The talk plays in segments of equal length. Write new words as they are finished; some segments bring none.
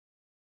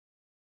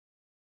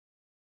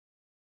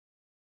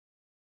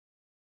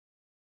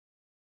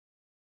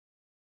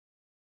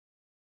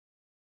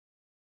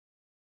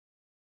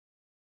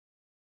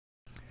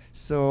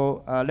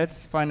So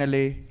let's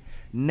finally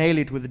nail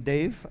it with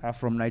Dave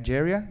from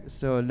Nigeria.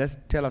 So let's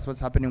tell us what's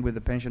happening with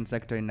the pension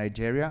sector in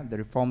Nigeria, the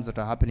reforms that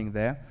are happening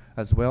there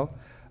as well.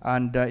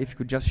 And if you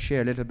could just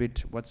share a little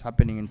bit what's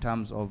happening in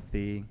terms of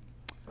the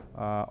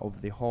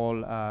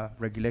whole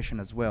regulation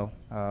as well,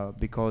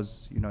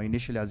 because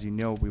initially, as you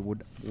know, we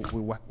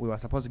were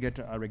supposed to get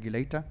a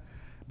regulator,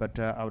 but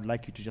I would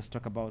like you to just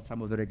talk about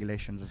some of the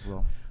regulations as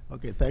well.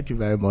 Okay, thank you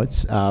very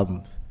much.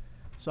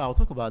 So I'll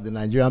talk about the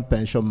Nigerian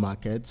pension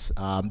markets,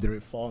 the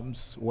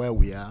reforms, where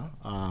we are.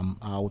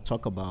 I'll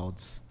talk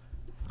about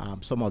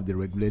some of the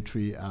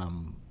regulatory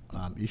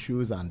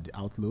issues and the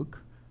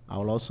outlook. I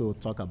will also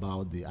talk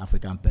about the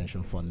African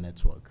Pension Fund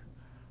Network.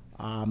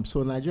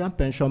 So Nigerian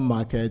pension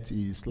market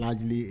is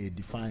largely a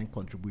defined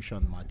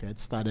contribution market,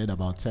 started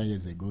about 10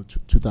 years ago,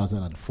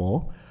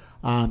 2004.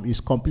 It's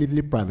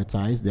completely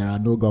privatized. There are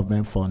no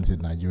government funds in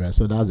Nigeria,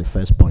 so that's the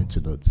first point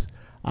to note.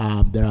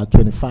 There are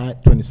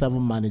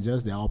 27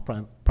 managers. They are all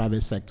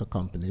private sector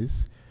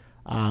companies.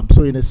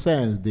 So in a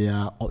sense, they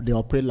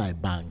operate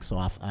like banks,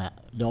 or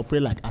they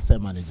operate like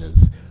asset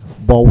managers,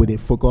 but with a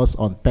focus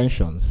on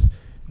pensions.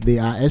 They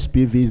are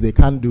SPVs. They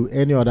can't do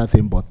any other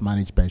thing but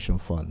manage pension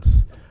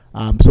funds.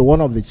 So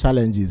one of the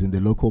challenges in the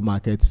local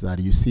markets is that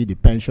you see the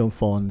pension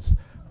funds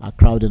are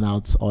crowding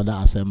out other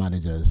asset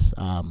managers.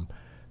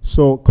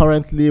 So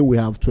currently, we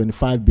have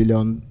 $25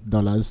 billion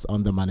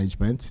under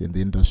management in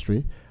the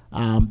industry.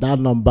 That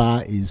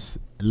number is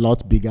a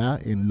lot bigger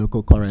in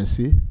local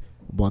currency,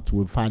 but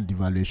we've had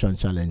devaluation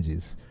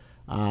challenges.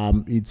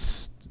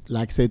 It's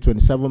like, say,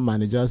 27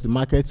 managers. The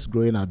market's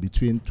growing at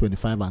between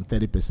 25 and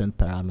 30%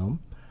 per annum.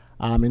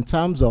 In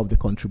terms of the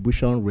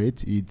contribution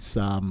rate, it's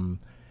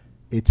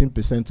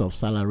 18% of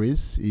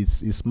salaries.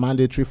 It's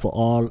mandatory for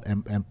all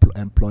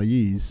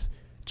employees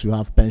to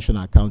have pension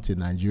account in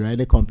Nigeria.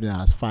 Any company that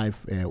has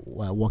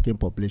working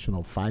population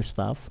of 5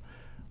 staff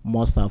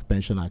must have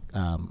pension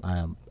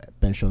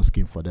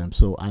scheme for them.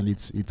 So, and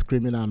it's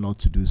criminal not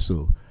to do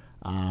so.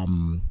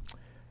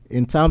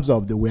 In terms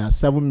of we are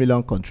 7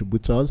 million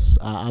contributors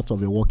out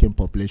of a working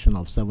population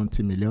of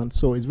 70 million.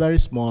 So it's very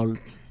small,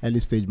 early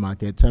stage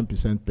market,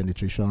 10%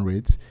 penetration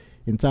rate.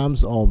 In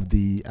terms of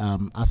the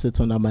assets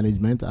under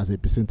management as a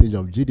percentage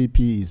of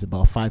GDP is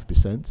about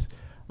 5%.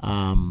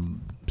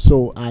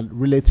 So, and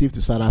relative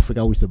to South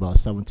Africa, which is about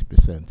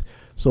 70%.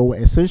 So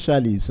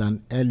essentially, it's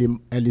an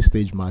early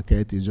stage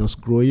market. It's just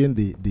growing.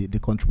 The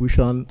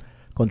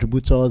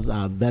contributors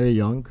are very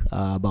young,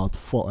 about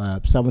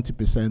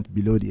 70%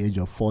 below the age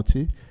of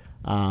 40,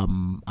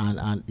 and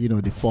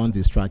the fund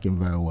is tracking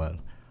very well.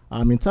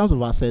 In terms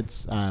of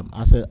asset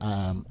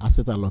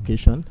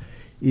allocation,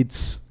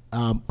 it's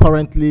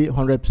currently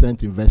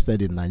 100%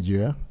 invested in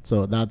Nigeria.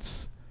 So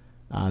that's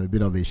a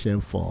bit of a shame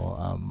for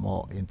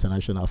more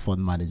international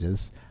fund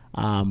managers.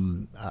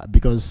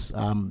 Because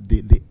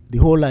the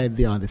whole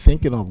idea and the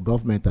thinking of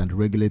government and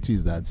regulators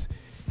is that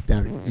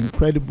there are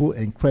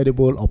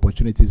incredible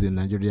opportunities in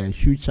Nigeria. There are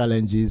huge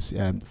challenges,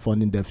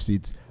 funding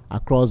deficits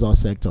across all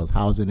sectors: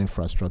 housing,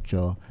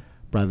 infrastructure,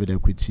 private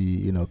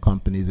equity,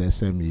 companies,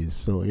 SMEs.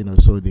 So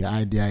so the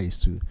idea is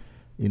to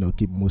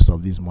keep most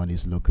of these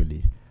monies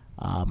locally.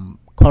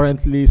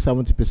 Currently,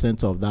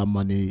 70% of that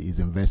money is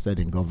invested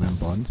in government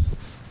bonds,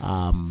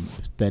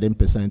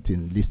 13%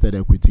 in listed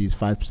equities,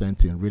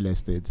 5% in real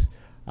estate,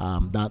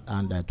 and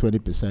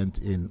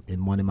 20% in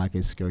money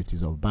market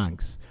securities of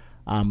banks.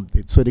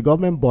 So the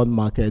government bond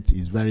market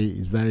is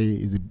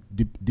the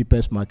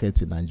deepest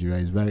market in Nigeria.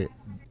 It's very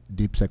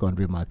deep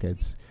secondary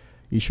markets.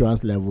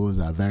 Issuance levels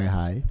are very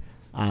high,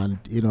 and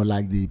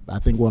like I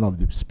think one of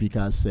the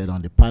speakers said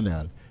on the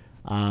panel,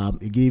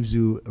 it gives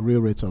you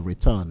real rate of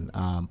return,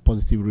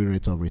 positive real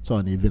rate of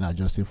return, even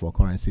adjusting for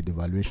currency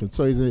devaluation.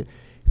 So it's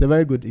a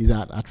very good, it's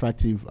an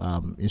attractive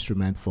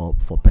instrument for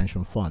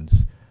pension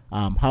funds.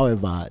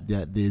 However,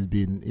 there's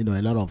been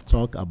a lot of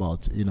talk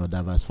about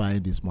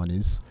diversifying these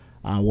monies.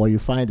 What you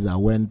find is that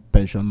when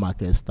pension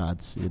market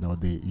starts,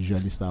 they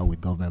usually start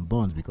with government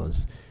bonds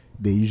because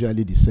they're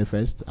usually the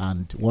safest,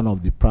 and one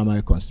of the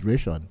primary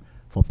consideration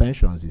for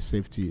pensions is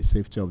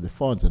safety of the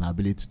funds and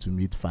ability to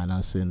meet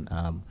financing.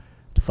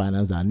 To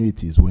finance the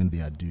annuities when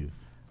they are due.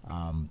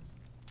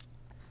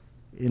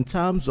 In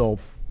terms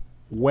of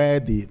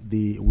where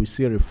we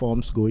see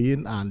reforms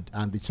going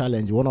and the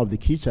challenge, one of the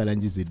key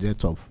challenges is the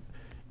dearth of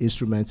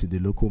instruments in the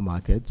local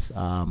markets.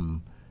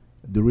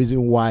 The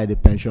reason why the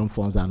pension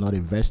funds are not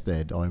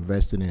invested or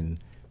investing in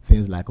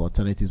things like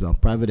alternatives and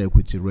private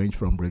equity range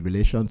from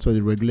regulation. So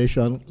the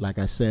regulation, like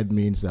I said,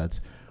 means that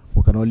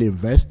we can only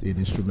invest in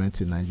instruments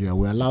in Nigeria.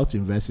 We're allowed to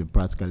invest in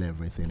practically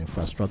everything: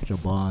 infrastructure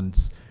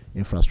bonds,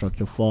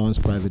 infrastructure funds,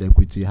 private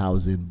equity,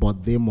 housing,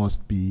 but they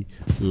must be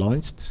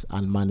launched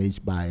and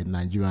managed by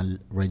Nigerian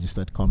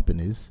registered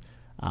companies.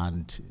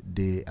 And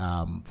they,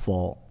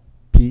 for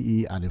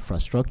PE and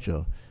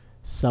infrastructure,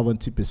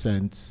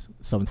 70%,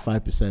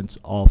 75%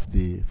 of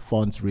the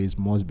funds raised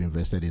must be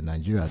invested in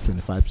Nigeria.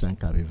 25%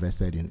 can be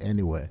invested in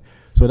anywhere.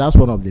 So that's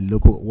one of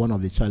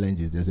the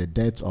challenges. There's a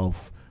dearth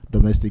of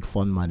domestic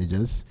fund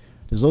managers.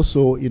 There's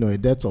also, a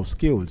depth of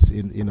skills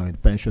in, in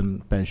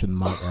pension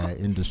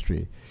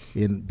industry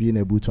in being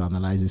able to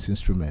analyze these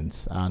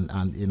instruments,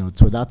 and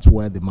so that's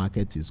where the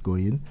market is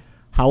going.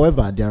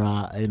 However, there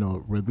are,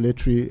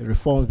 regulatory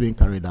reforms being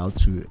carried out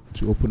to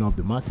open up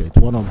the market.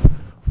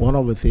 One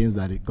of the things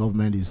that the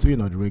government is doing,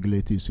 or the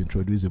regulator, is to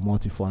introduce a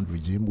multi-fund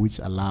regime, which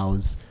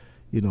allows,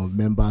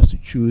 members to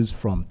choose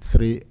from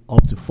 3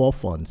 up to 4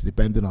 funds,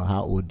 depending on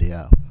how old they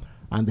are.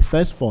 And the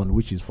first fund,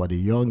 which is for the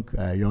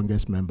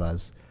youngest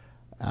members,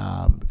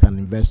 can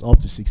invest up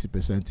to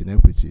 60% in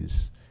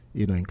equities,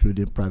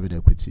 including private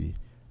equity,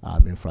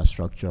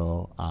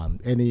 infrastructure,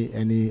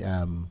 any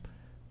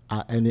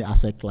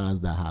asset class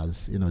that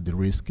has, the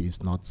risk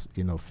is not,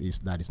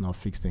 that is not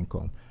fixed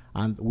income.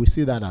 And we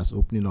see that as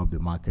opening up the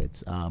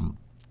market.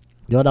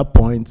 The other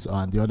point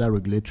and the other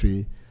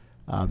regulatory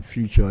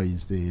future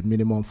is the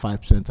minimum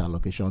 5%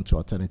 allocation to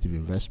alternative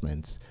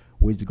investments,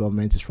 which the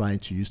government is trying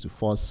to use to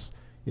force,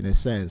 in a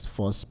sense,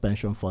 force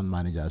pension fund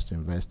managers to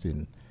invest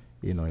in,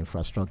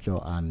 infrastructure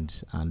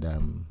and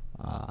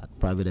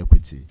private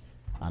equity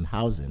and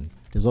housing.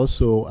 There's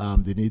also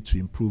the need to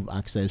improve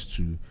access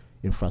to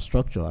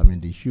infrastructure. I mean,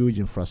 the huge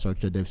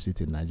infrastructure deficit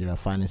in Nigeria,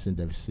 financing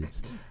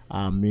deficits,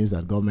 means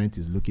that government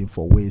is looking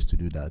for ways to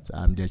do that.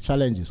 There are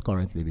challenges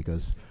currently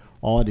because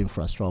all the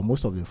infrastructure,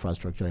 most of the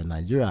infrastructure in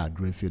Nigeria are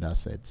greenfield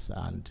assets,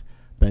 and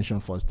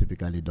pension funds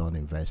typically don't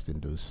invest in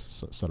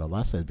those sort of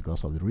assets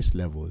because of the risk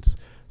levels.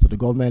 So the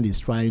government is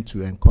trying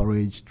to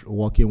encourage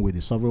working with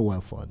the sovereign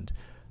wealth fund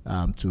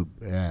to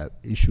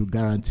issue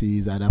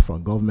guarantees either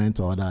from government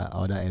or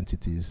other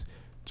entities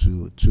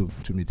to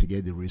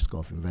mitigate the risk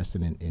of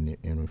investing in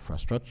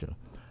infrastructure.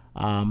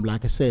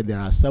 Like I said, there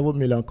are 7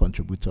 million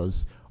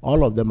contributors.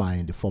 All of them are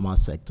in the formal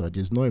sector.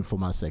 There's no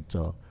informal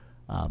sector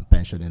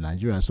pension in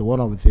Nigeria. So one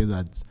of the things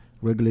that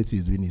regulator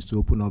is doing is to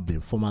open up the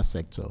informal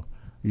sector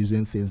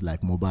using things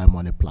like mobile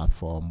money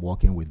platform,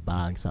 working with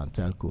banks and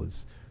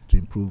telcos to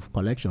improve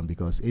collection,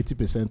 because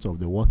 80% of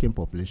the working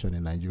population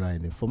in Nigeria in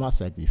the informal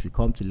sector. If you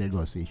come to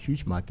Lagos, a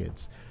huge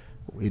market.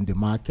 In the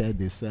market,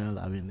 they sell,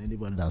 I mean,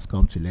 anybody that's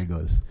come to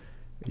Lagos,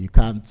 you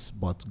can't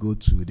but go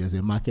to, there's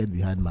a market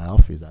behind my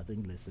office, I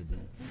think yesterday.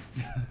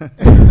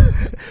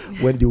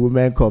 When the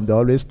women come, they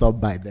always stop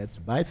by there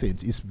to buy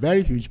things. It's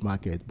very huge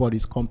market, but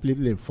it's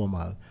completely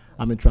informal.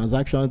 I mean,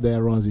 transaction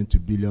there runs into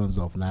billions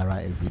of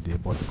naira every day,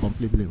 but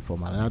completely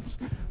informal. That's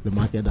the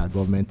market that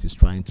government is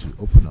trying to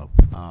open up.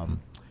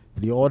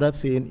 The other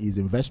thing is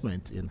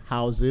investment in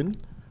housing.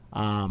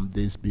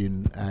 There's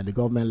been, the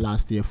government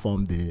last year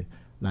formed the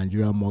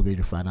Nigerian Mortgage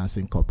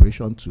Refinancing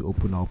Corporation to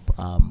open up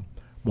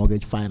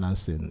mortgage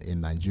financing in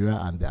Nigeria,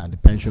 and the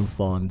pension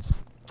funds.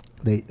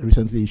 They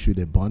recently issued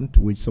a bond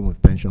which some of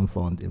the pension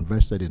funds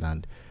invested in,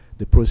 and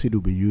the proceeds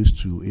will be used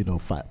to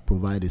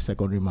provide a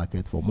secondary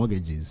market for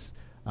mortgages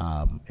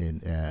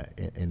in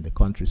the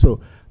country.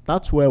 So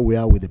that's where we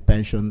are with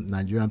the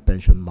Nigerian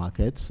pension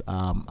markets.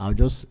 I'll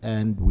just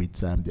end with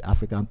the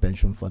African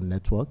Pension Fund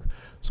Network.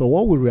 So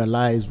what we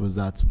realized was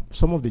that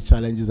some of the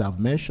challenges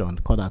I've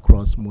mentioned cut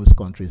across most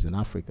countries in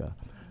Africa.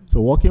 So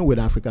working with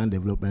African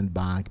Development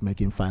Bank,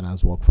 making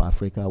finance work for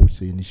Africa, which is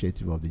the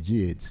initiative of the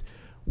G8.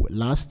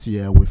 Last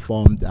year, we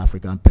formed the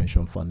African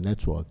Pension Fund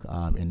Network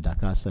in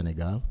Dakar,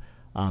 Senegal,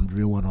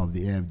 during one of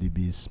the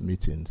AFDB's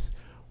meetings.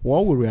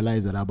 What we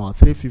realized that about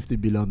 $350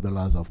 billion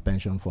of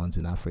pension funds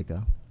in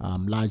Africa,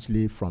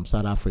 largely from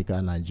South Africa,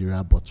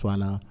 Nigeria,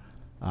 Botswana,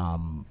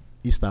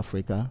 East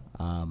Africa,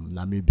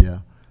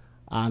 Namibia,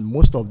 and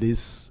most of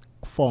these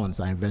funds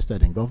are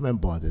invested in government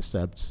bonds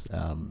except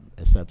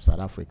South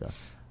Africa.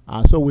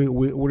 So we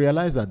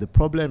realize that the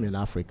problem in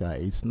Africa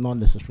is not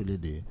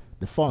necessarily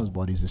the funds,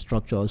 but it's the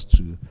structures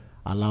to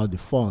allow the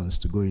funds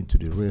to go into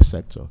the real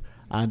sector.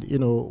 And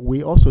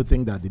we also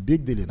think that the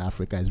big deal in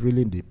Africa is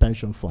really the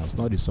pension funds,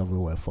 not the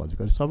sovereign wealth funds,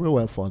 because sovereign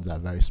wealth funds are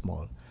very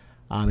small.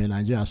 In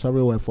Nigeria,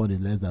 sovereign wealth fund is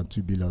less than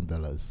 $2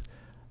 billion.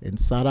 In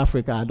South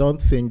Africa, I don't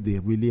think they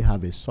really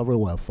have a sovereign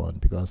wealth fund,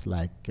 because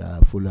like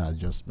Fuller has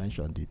just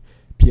mentioned, the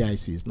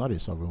PIC is not a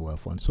sovereign wealth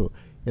fund. So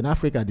in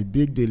Africa, the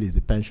big deal is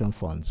the pension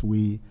funds.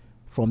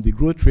 From the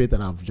growth rate that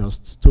I've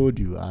just told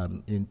you,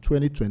 in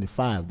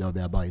 2025, there will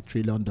be about $1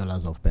 trillion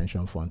of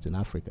pension funds in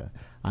Africa.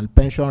 And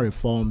pension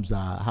reforms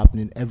are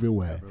happening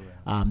everywhere.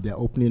 They're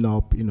opening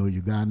up,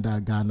 Uganda,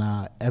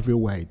 Ghana,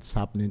 everywhere. It's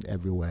happening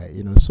everywhere,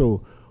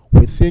 So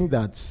we think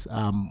that,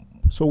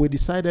 so we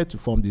decided to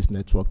form this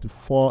network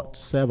to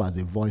serve as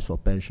a voice for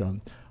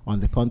pension on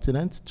the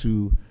continent,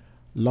 to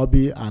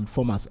lobby and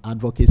form as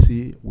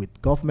advocacy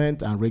with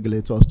government and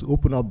regulators to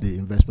open up the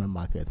investment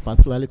market,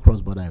 particularly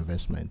cross-border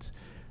investments.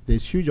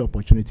 There's huge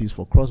opportunities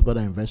for cross-border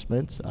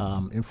investments.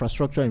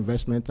 Infrastructure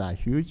investments are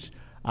huge,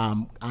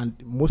 and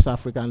most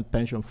African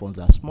pension funds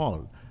are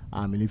small,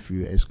 if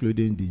you're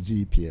excluding the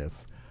GEPF.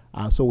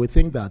 So we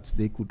think that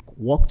they could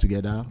work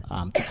together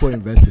to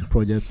co-invest in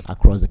projects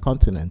across the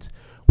continent.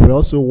 We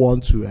also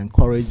want to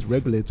encourage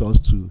regulators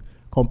to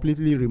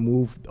completely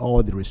remove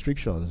all the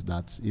restrictions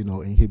that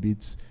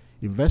inhibit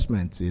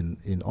investments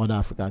in other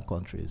African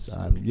countries.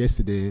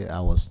 Yesterday,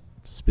 I was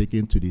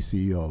speaking to the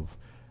CEO of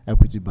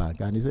Equity Bank.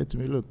 And he said to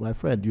me, look, my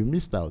friend, you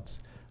missed out,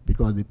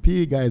 because the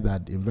PE guys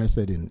that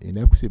invested in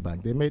Equity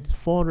Bank, they made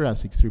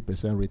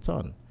 463%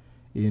 return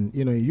in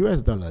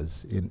US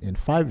dollars in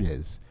 5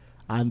 years.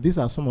 And these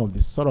are some of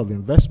the sort of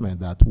investment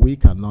that we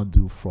cannot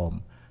do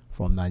from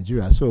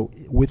Nigeria. So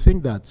we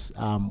think that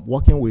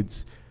working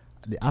with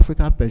the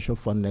African Pension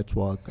Fund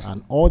Network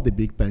and all the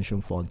big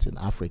pension funds in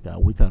Africa,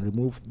 we can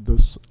remove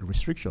those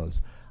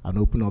restrictions and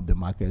open up the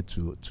market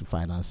to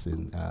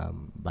financing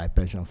by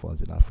pension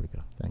funds in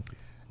Africa. Thank you.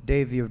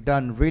 Dave, you've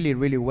done really,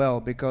 really well,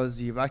 because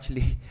you've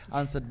actually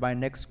answered my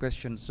next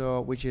question,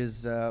 so which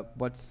is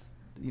what's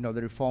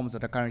the reforms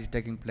that are currently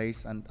taking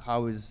place, and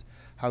how is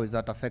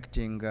that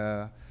affecting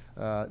the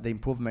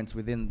improvements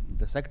within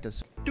the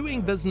sectors. Doing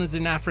business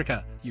in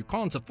Africa, you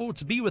can't afford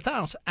to be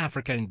without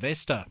Africa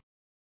Investor.